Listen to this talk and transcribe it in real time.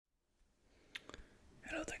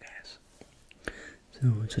So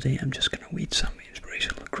today I'm just gonna read some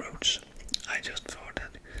inspirational quotes. I just thought that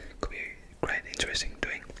could be quite interesting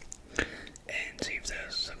doing, and see if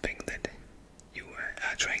there's something that you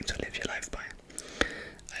are trying to live your life by.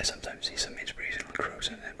 I sometimes see some inspirational quotes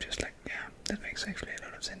and I'm just like, yeah, that makes actually a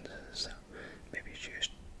lot of sense, so maybe you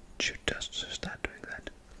should just start doing that.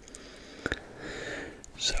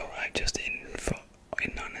 So I just in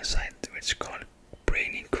on a site which is called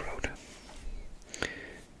Brainy Quote,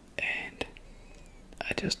 and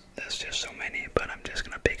there's just so many, but I'm just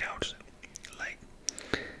gonna pick out like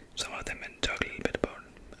some of them and talk a little bit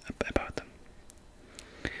about them.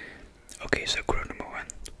 Okay, so quote number 1: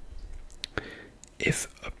 if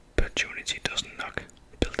opportunity doesn't knock,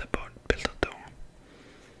 build a door.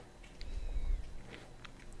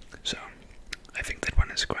 So I think that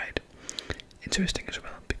one is quite interesting as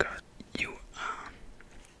well, because you are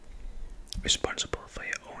responsible for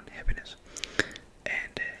your own happiness,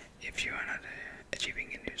 and if you are not achieving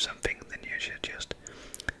something, then you should just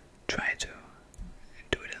try to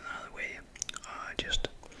do it another way, or just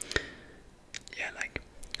like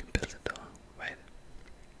build a door, right?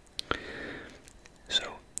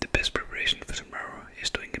 So the best preparation for tomorrow is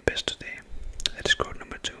doing your best today. That is quote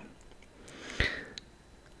number 2,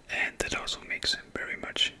 and that also makes very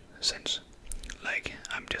much sense. Like,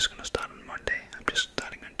 I'm just gonna start on Monday, I'm just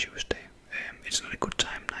starting on Tuesday. It's not a good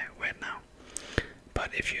time right now,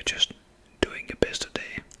 but if you're just doing your best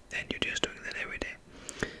today, then you're just doing that every day,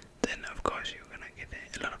 then of course you're gonna get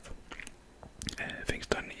a lot of things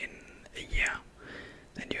done in a year.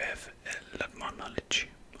 Then you have a lot more knowledge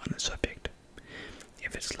on the subject,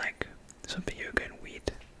 if it's like something you can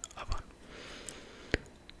read up on.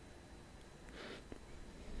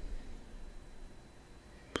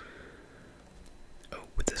 Oh,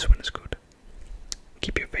 but this one is good.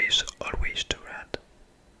 Keep your face always toward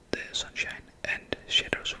the sunshine, and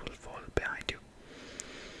shadows will fall behind you.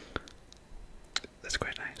 That's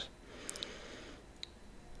quite nice,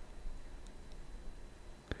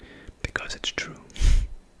 because it's true,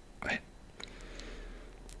 right?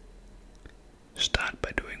 Start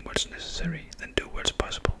by doing what's necessary, then do what's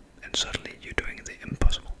possible, and suddenly you're doing the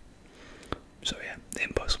impossible. So yeah, the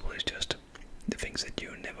impossible is just the things that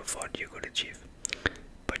you never thought you could achieve.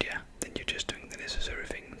 But yeah, then you're just doing the necessary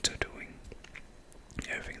thing to doing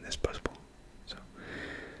everything that's possible. So,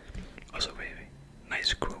 also very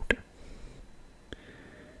nice quote.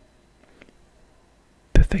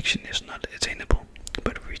 Perfection is not attainable,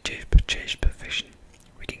 but if we chase perfection,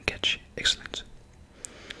 we can catch excellence.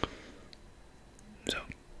 So,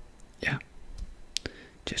 yeah,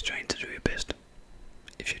 just trying to do your best.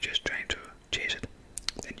 If you're just trying to chase it,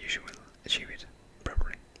 then you will achieve it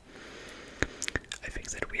properly. I think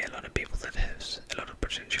that we are a lot of people that has a lot of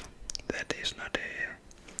potential that is not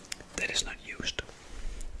used.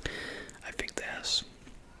 I think there's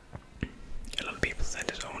a lot of people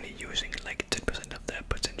that is only using like 10% of their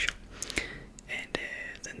potential,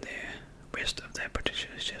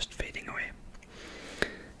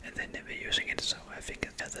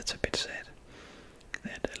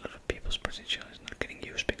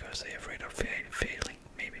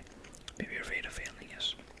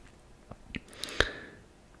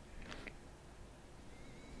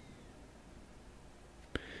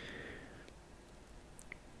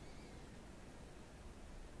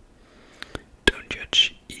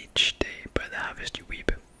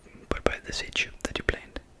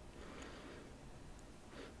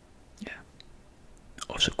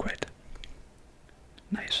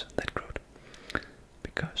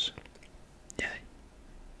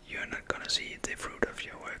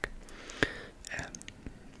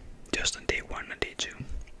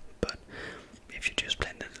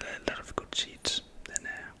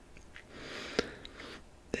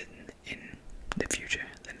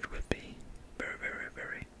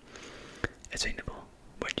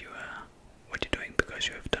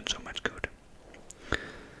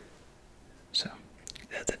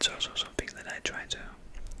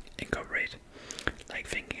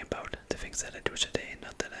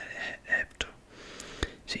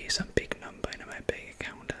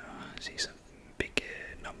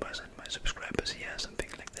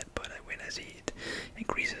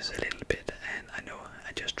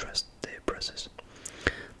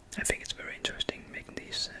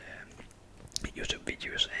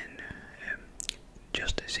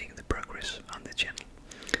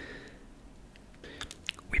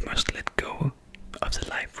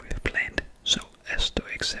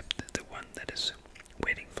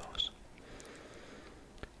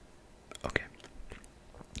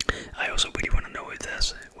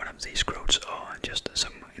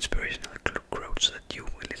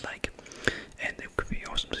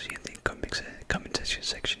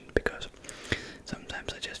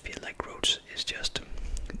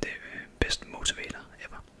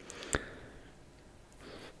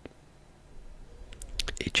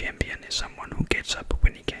 someone who gets up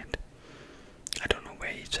when he can't. I don't know why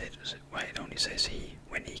it only says he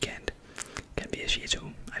when he can't. Can be a she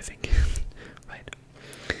too, I think. Right.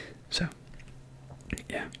 So,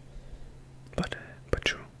 yeah. But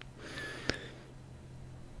true.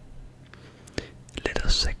 Let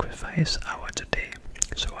us sacrifice our today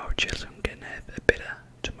so our children can have a better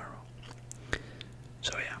tomorrow.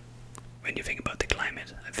 So yeah, when you think about the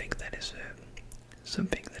climate, I think that is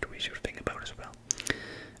something that we should think about as well.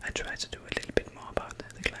 I try to do a little bit more about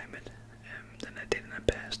the climate than I did in the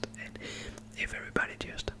past, and if everybody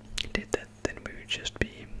just did that, then we would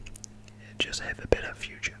just have a better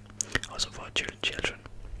future, also for our children.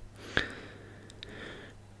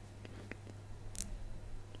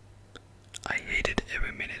 I hated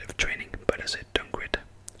every minute of training, but I said don't quit.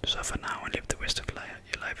 Suffer now and live the rest of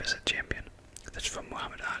your life as a champion. That's from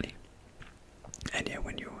Muhammad Ali. And yeah,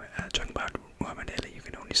 when you talk about Muhammad Ali, you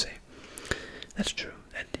can only say that's true,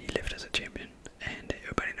 that he lived as a champion, and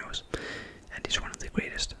everybody knows, and he's one of the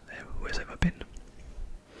greatest who has ever been.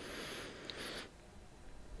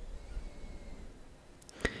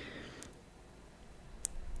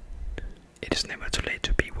 It is never too late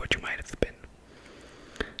to be what you might have been.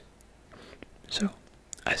 So,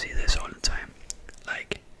 I see this all the time.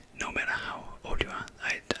 Like, no matter how old you are,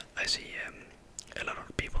 I see a lot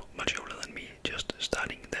of people much older than me just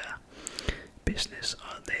starting their business,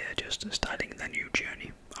 or they are just starting their new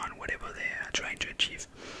journey on whatever they are trying to achieve.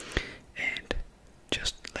 And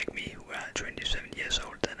just like me, who are 27 years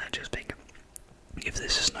old, then I just think, if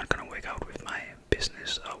this is not gonna work out with my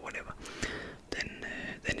business or whatever, then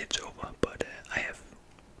it's over.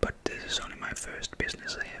 But this is only my first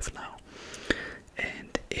business I have now,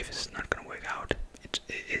 and if it's not gonna work out,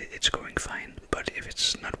 it's going fine. But if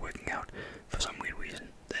it's not working out for some weird reason,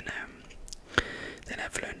 then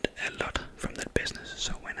I've learned a lot from that business.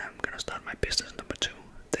 So when I'm gonna start my business number 2,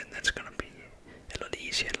 then that's gonna be a lot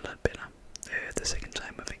easier and a lot better the second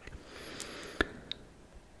time, I think.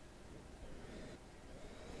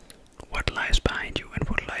 What lies behind you and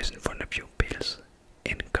what lies in front of you pales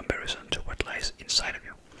in comparison to what lies inside of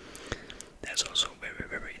you. That's also very,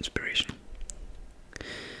 very inspirational,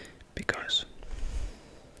 because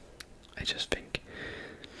I just think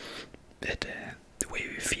that the way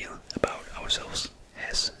we feel about ourselves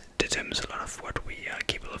determines a lot of what we are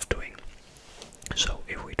capable of doing. So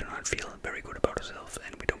if we do not feel very good about ourselves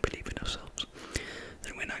and we don't believe in ourselves,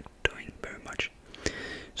 then we're not doing very much.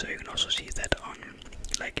 So you can also see that on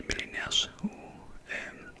like millionaires who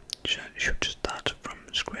should start from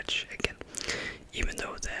scratch again, even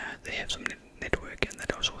though they have some network, and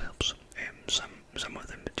that also helps. Some of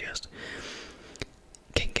them just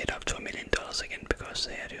can get up to $1 million again because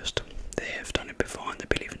they have done it before and they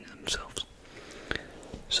believe in themselves.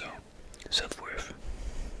 So self-worth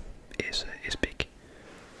is big.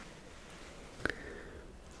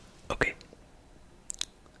 Okay.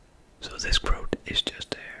 So this quote is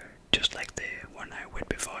just like the one I read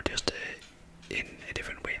before, just in a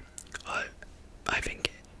different way. I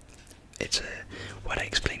think it's what I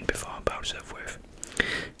explained before about self-worth.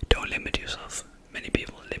 Don't limit yourself. Many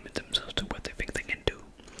people limit themselves to what they think they can do.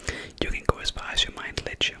 You can go as far as your mind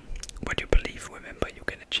lets you. What you believe, remember, you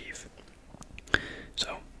can achieve.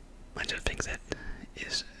 So I just think that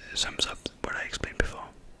sums up what I explained before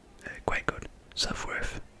quite good.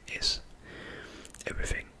 Self-worth is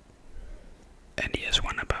everything. And here's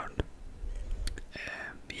one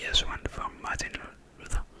from Martin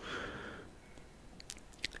Luther.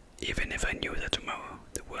 Even if I knew that tomorrow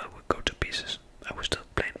the world would go to pieces, I would still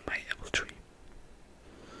plant my apple tree.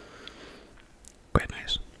 Quite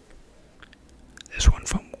nice. This one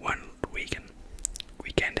from One Weekend.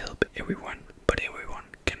 We can't help everyone, but everyone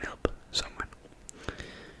can help someone.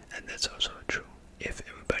 And that's also true. If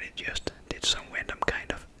everybody just did some random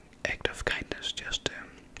kind of act of kindness, just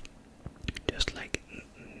like,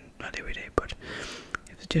 not every day, but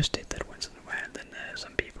if they just did that once in a while, then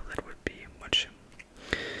some people that would be much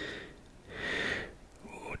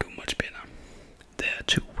better. There are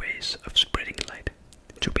 2 ways of spreading light: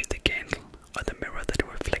 to be the candle or the mirror that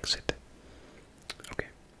reflects it. Okay.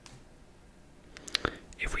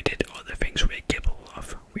 If we did all the things we're capable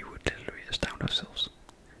of, we would literally astound ourselves.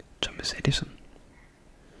 Thomas Edison.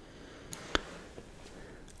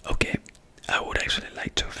 Okay, I would actually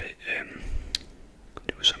like to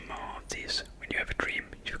do some more of these. When you have a dream,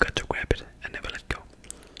 you've got to grab it and never let go.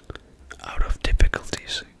 Out of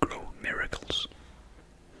difficulties grow miracles.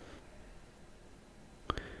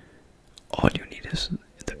 All you need is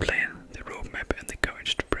the plan, the roadmap, and the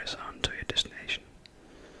courage to press on to your destination.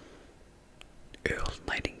 Earl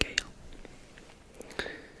Nightingale.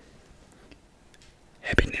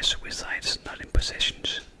 Happiness resides not in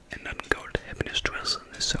possessions and not in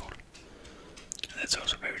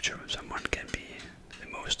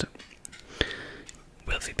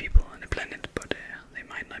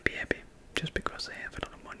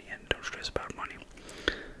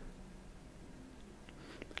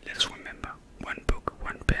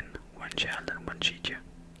one child and one teacher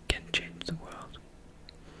can change the world.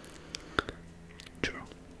 True.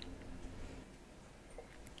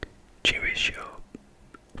 Cherish your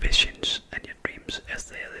visions and your dreams as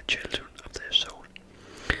they are the children of their soul,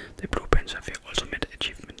 the blueprints of your ultimate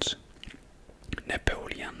achievements.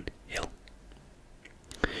 Napoleon Hill.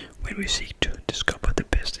 When we seek to discover the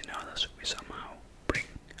best in others, we somehow bring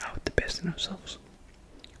out the best in ourselves.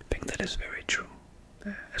 I think that is very true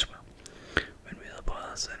as well. When we help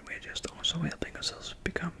others, then we're just also helping ourselves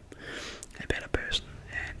become a better person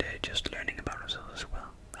and just learning about ourselves as well.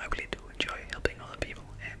 I really do enjoy helping other people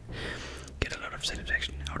and get a lot of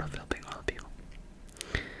satisfaction out of helping other people.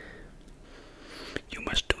 You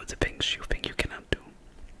must do the things you think you cannot do.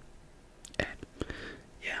 And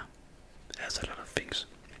yeah, there's a lot of things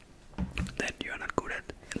that you're not good at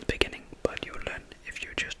in the beginning, but you'll learn if you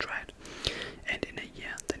just try it. And in a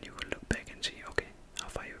year, then you will look back and see, okay, how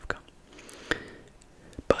far you've come.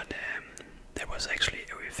 But that was actually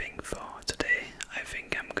everything for today. I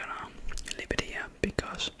think I'm gonna leave it here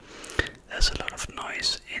because there's a lot of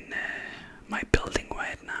noise in my building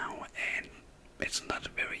right now, and it's not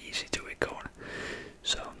very easy to record.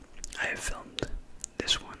 So I have filmed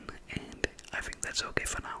this one, and I think that's okay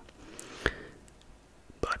for now.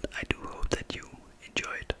 But I do hope that you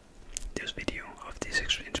enjoyed this video of these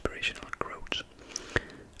inspirational quotes.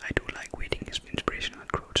 I do like reading inspirational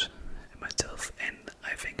quotes myself, and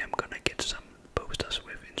I think I'm gonna get some posters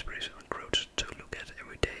with inspirational quotes to look at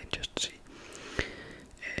every day and just see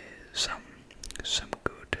some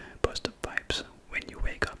good positive vibes when you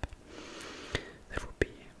wake up. That would be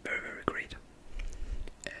very, very great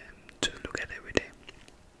to look at every day.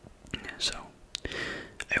 So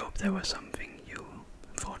I hope there was something you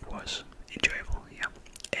thought was enjoyable here.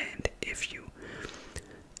 And if you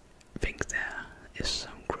think there is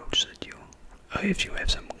some quotes that you, or if you have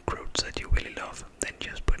some quotes that you really love, then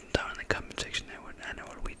just put them down in the comment section and I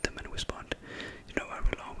will read them and respond. You know, I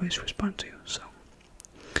will always respond to you. So